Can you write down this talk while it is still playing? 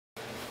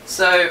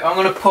So I'm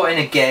going to put in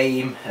a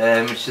game,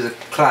 which is a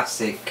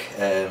classic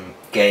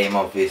game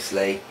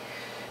obviously,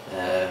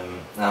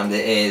 and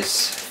it is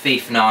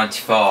FIFA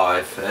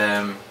 95.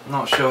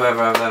 Not sure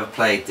whether I've ever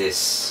played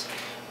this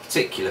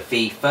particular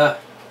FIFA.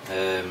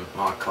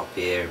 My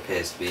copy here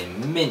appears to be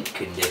in mint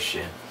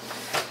condition.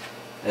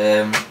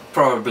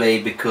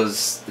 Probably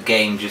because the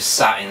game just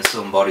sat in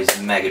somebody's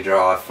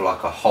Megadrive for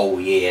like a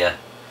whole year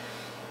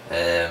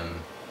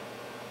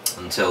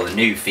until the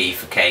new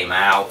FIFA came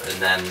out,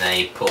 and then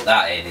they put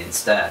that in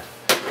instead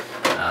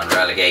and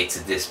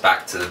relegated this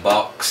back to the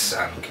box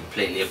and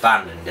completely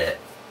abandoned it.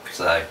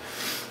 So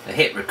I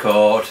hit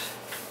record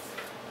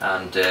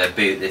and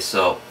boot this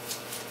up.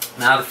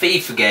 Now the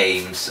FIFA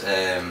games,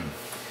 for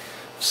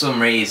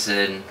some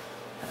reason,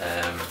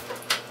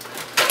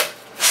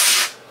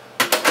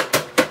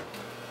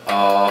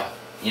 are,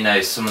 you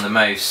know, some of the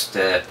most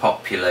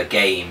popular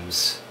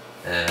games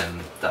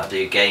that I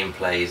do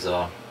gameplays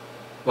on.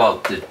 Well,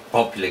 the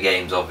popular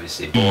games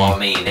obviously, but what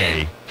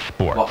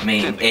I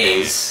mean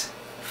is,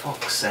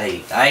 fuck's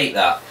sake, I hate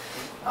that.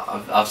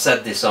 I've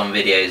said this on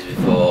videos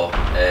before,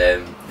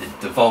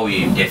 the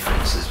volume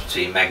differences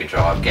between Mega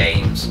Drive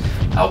games.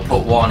 I'll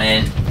put one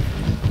in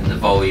and the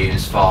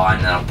volume's fine,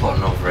 and I'll put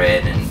another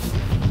in and,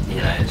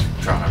 you know, it's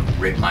trying to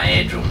rip my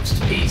eardrums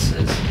to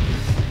pieces.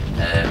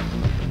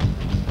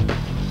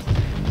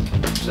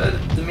 So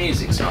the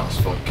music's not as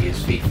funky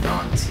as FIFA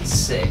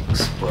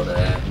 96, but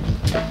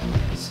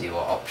let's see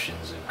what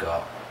options we've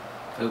got.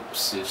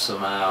 Oops, we've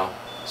somehow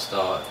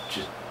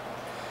just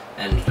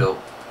ended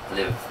up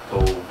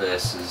Liverpool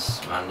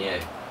versus Man U.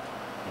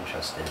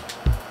 Interesting.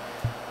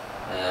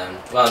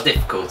 Well,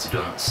 difficulty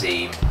doesn't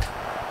seem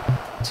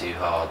too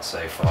hard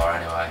so far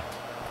anyway.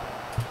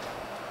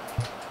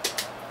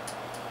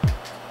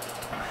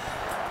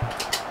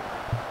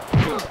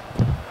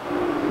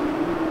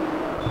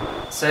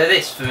 So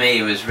this for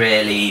me was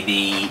really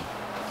the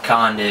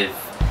kind of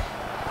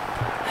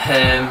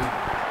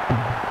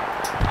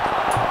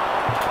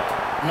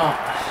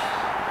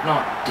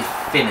not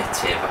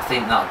definitive, I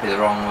think that would be the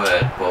wrong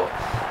word, but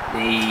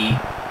the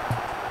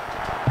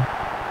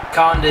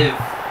kind of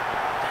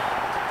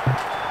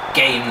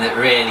game that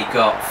really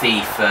got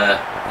FIFA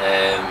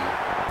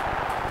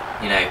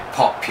you know,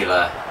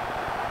 popular.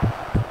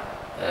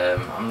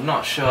 I'm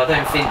not sure, I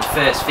don't think the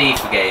first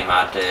FIFA game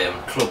had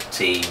club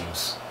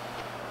teams.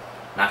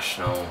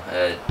 National,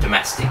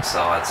 domestic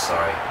side,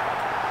 sorry,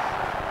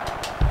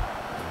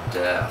 and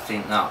I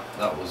think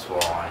that was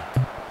why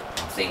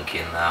I'm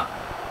thinking that.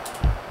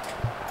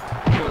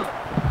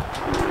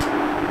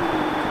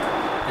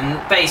 And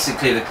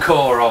basically the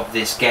core of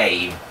this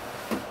game,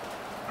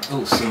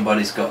 oh,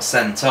 somebody's got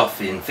sent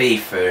off in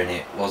FIFA and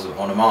it wasn't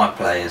one of my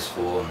players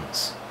for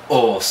once.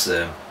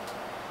 Awesome.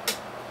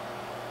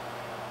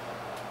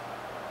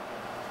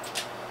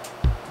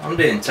 I'm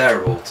doing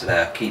terrible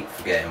today, I keep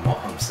forgetting what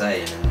I'm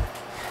saying and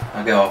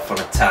I go off on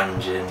a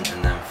tangent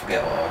and then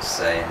forget what I was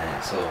saying and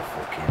it's all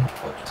fucking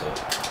fucked up.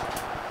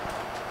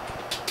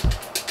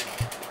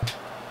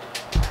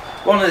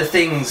 One of the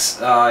things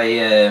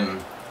I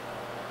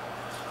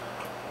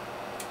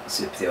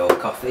sip the old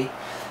coffee.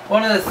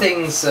 One of the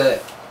things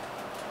that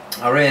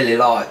I really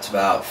liked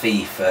about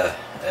FIFA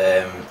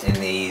in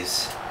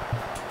these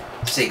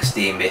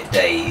 16-bit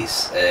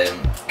days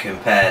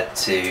compared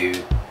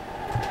to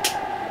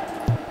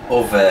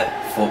other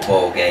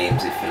football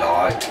games, if you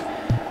like,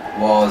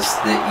 was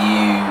that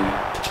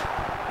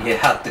you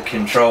had the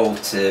control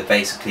to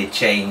basically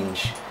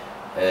change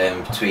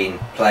between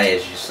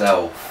players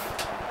yourself.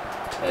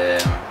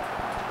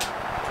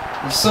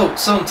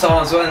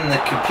 Sometimes when the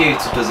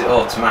computer does it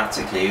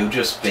automatically, you'll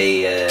just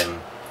be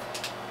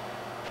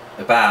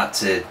about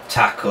to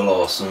tackle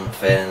or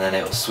something and then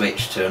it'll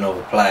switch to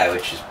another player,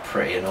 which is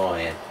pretty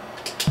annoying.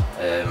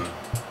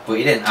 But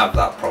you didn't have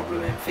that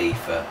problem in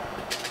FIFA.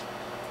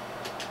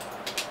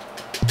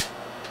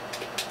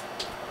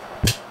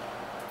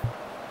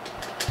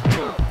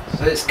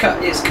 So it's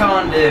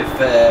kind of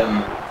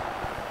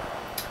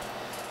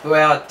the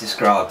way I'd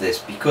describe this,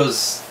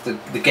 because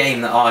the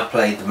game that I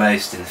played the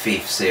most in the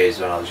FIFA series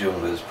when I was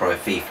younger was probably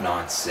FIFA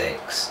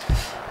 96,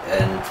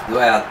 and the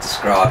way I'd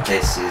describe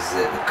this is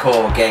that the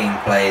core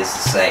gameplay is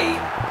the same,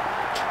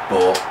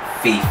 but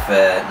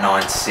FIFA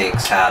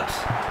 96 had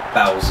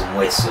bells and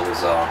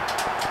whistles on,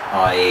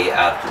 i.e. it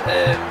had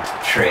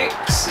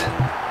tricks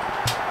and,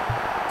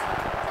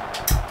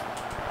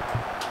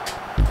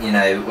 you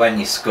know, when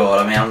you scored,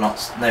 I mean,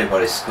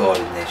 nobody's scored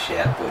in this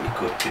yet, but you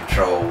could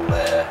control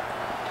the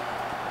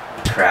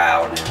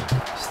crowd and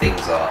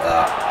things like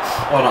that.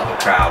 Well, not the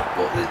crowd,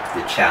 but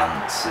the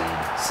chants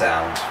and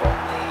sounds from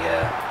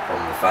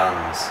the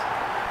fans.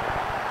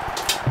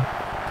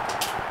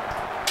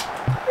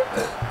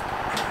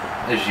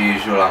 As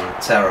usual, I'm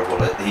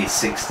terrible at these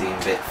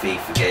 16-bit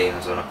FIFA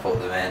games when I put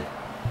them in.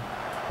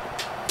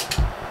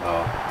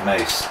 Well,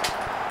 most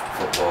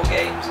football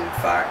games, in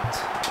fact.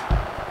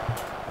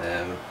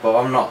 But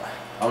I'm not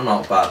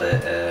bad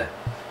at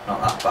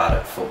not that bad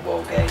at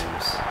football games.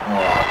 I'm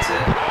alright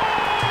at,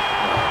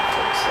 oh,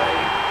 fuck's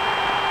sake.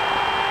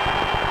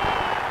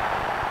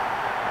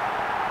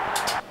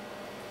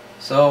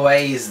 It's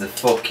always the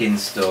fucking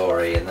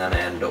story, and then I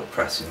end up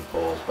pressing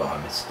pause by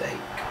mistake.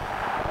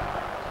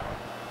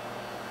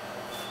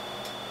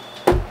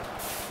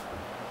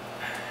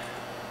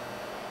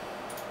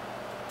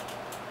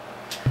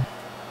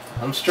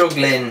 I'm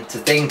struggling to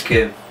think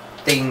of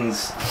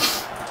things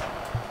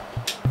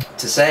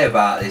to say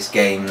about this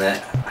game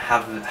that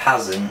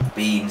hasn't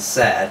been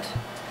said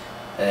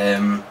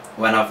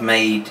when I've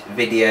made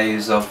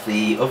videos of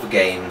the other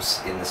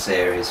games in the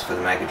series for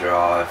the Mega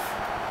Drive.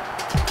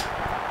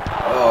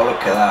 Oh,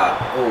 look at that.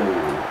 Oh,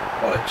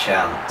 what a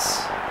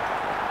chance.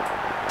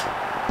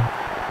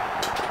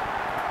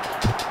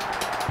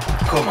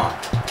 Come on,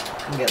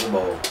 come get the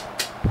ball.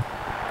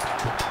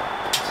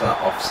 Is that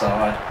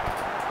offside?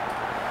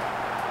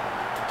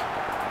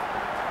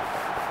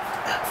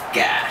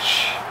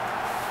 Gosh.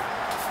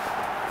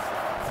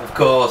 Of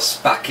course,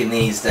 back in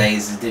these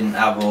days, they didn't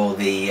have all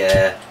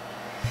the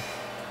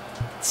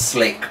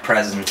slick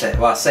presentation.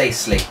 Well, I say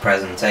slick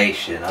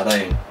presentation. I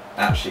don't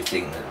actually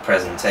think that the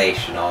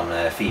presentation on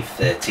FIFA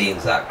 13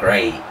 is that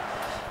great.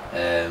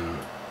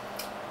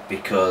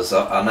 Because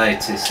I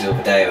noticed the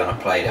other day when I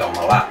played it on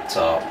my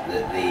laptop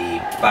that the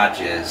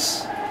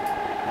badges,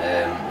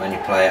 when you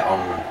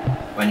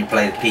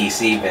play the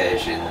PC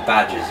version, the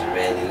badges are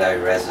really low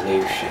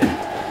resolution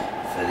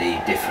for the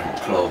different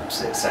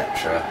clubs,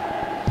 etc.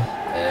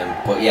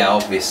 But yeah,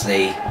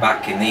 obviously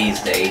back in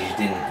these days you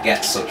didn't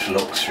get such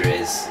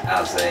luxuries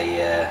as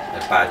a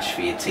badge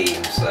for your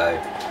team, so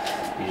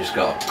you just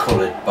got a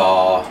coloured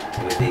bar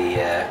with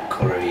the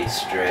colour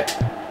strip.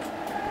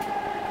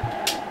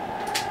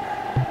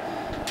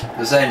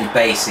 There's only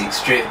basic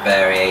strip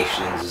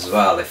variations as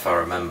well, if I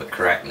remember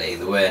correctly.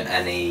 There weren't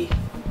any,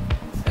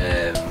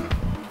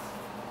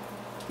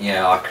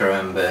 yeah, I can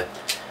remember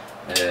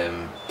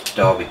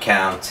Derby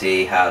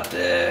County had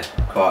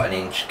quite an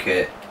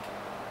intricate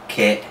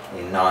kit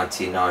in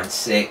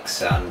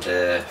 1996, and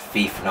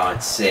FIFA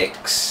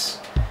 96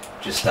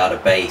 just had a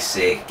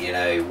basic, you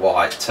know,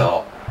 white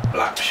top,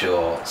 black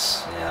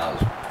shorts. You know,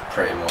 that was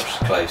pretty much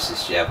the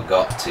closest you ever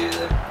got to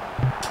them.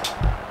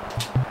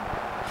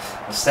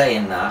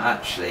 Saying that,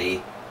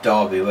 actually,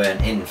 Derby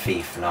weren't in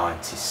FIFA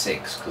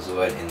 96 because they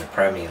weren't in the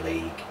Premier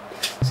League.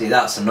 See,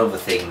 that's another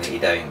thing that you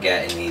don't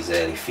get in these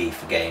early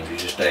FIFA games. You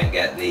just don't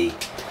get the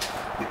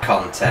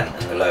content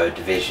and the lower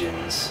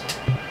divisions.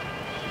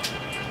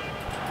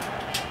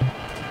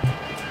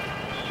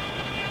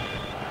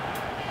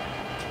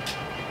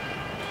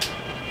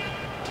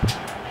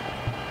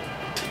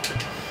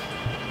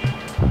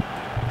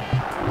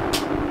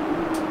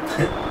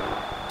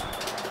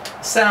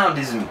 Sound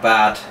isn't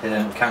bad,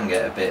 can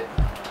get a bit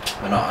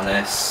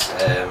monotonous.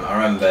 I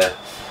remember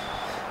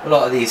a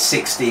lot of these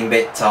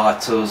 16-bit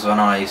titles when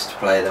I used to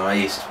play them, I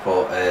used to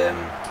put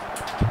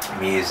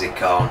music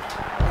on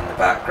in the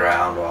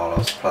background while I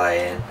was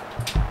playing.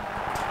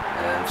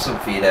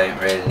 Something you don't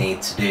really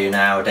need to do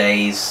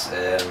nowadays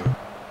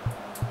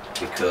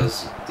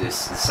because the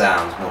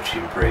sound's much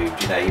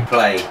improved. You know, you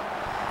play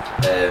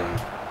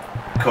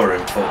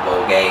current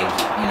football games,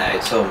 you know,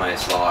 it's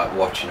almost like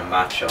watching a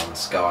match on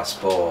Sky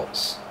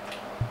Sports.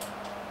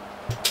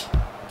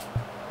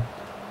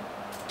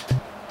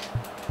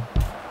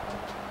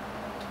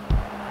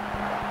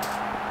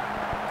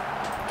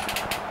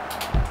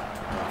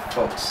 Oh,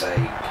 for fuck's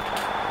sake.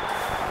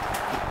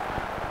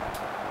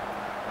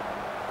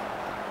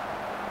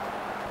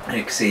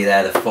 You can see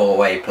there the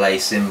four-way play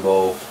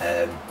symbol.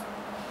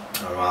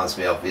 Reminds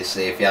me,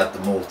 obviously, if you had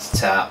the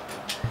multi-tap,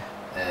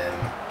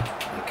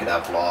 you could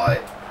have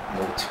like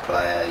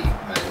multiplayer, you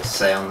can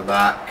say on the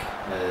back,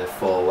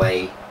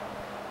 four-way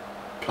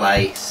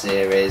play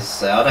series.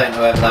 So I don't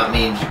know whether that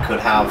means you could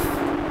have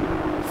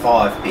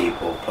 5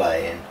 people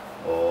playing,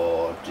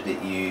 or did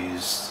it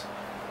use,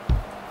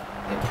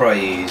 it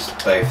probably used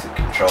both the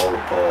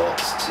controller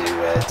ports to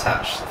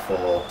attach the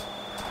four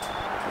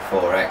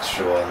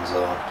extra ones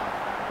on.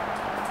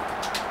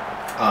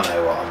 I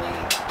know what I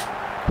mean.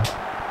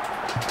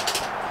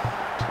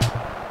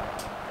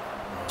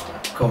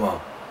 Right, come on.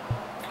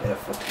 Get a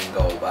fucking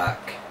goal back.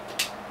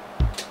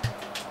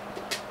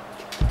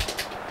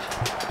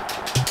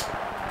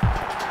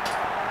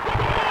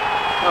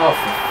 Oh,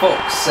 for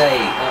fuck's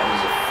sake, that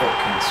was a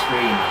fucking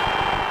screamer.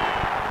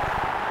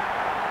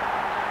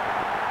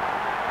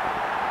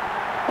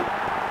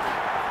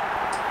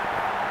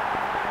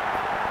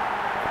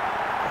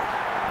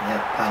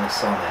 Yep,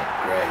 Panasonic,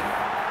 great.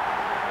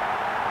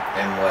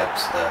 M.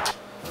 Webster. I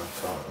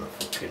can't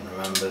fucking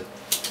remember.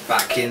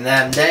 Back in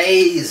them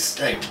days!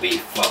 Don't be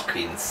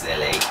fucking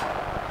silly.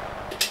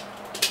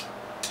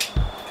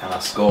 Can I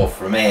score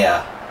from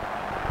here?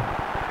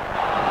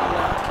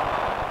 No.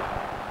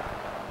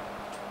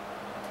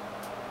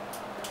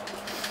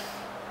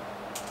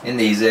 In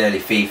these early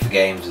FIFA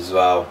games as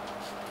well,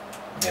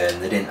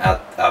 they didn't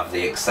have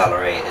the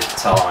accelerated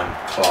time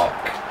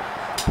clock.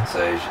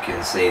 So as you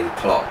can see, the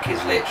clock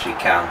is literally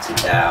counting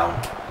down,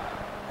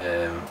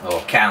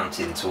 or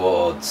counting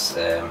towards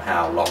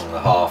how long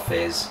the half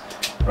is,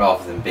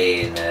 rather than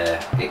being an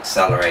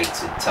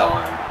accelerated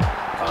time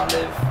kind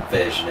of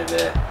version of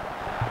a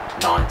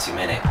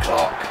 90-minute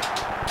clock.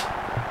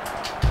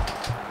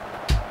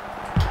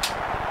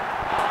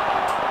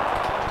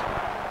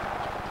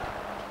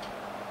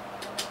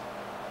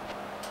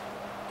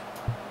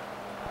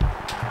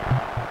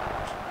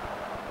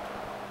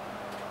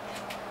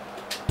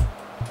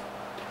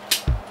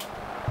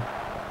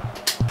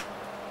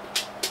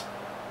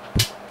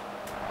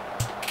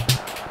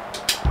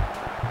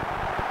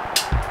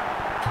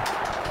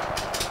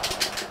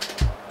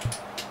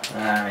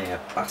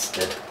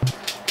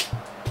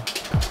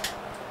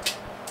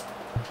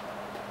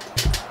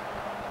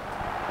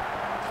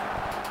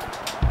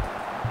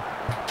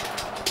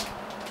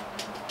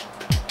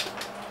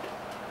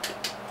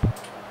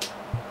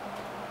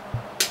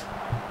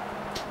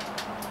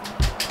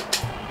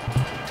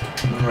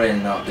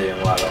 not doing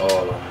well at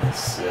all on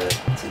this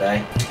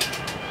today.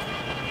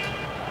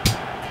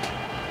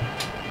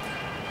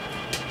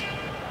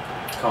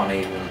 Can't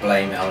even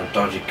blame it on a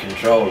dodgy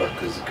controller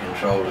because the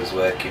controller's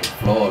working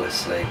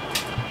flawlessly.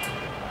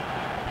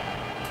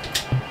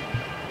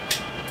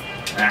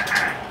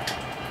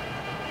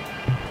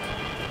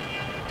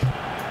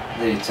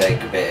 Do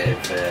take a bit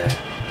of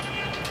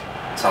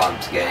time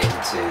to get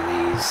into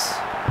these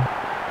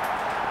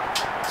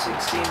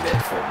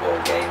 16-bit football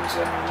games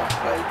when you've not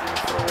played them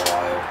for a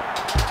while.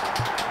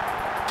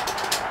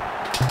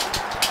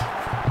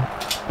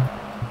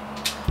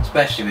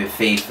 Especially with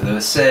FIFA, there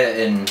were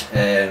certain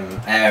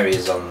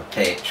areas on the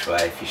pitch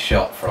where if you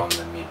shot from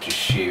them, you'd just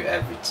shoot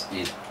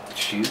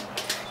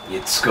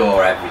you'd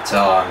score every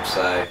time.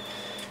 So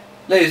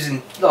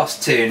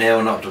lost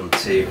 2-0, not done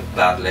too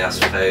badly, I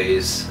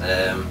suppose.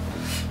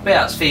 But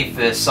yeah, it's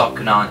FIFA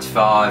Soccer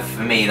 95.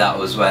 For me, that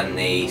was when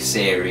the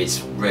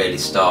series really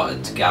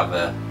started to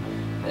gather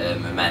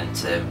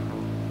momentum.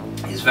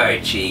 It's very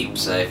cheap,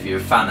 so if you're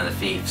a fan of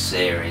the FIFA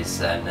series,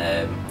 then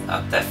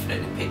I'd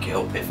definitely pick it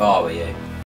up if I were you.